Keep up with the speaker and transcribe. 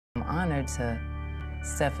honored to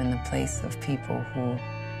step in the place of people who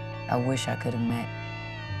I wish I could have met.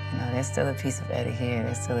 You know, there's still a piece of Eddie here,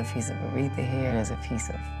 there's still a piece of Aretha here, there's a piece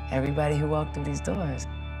of everybody who walked through these doors.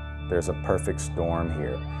 There's a perfect storm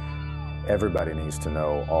here. Everybody needs to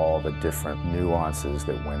know all the different nuances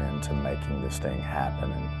that went into making this thing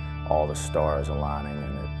happen and all the stars aligning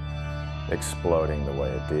and it exploding the way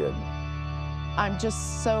it did. I'm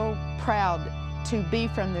just so proud to be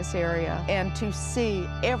from this area and to see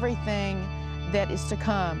everything that is to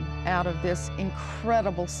come out of this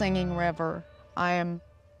incredible singing river. I am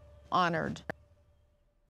honored.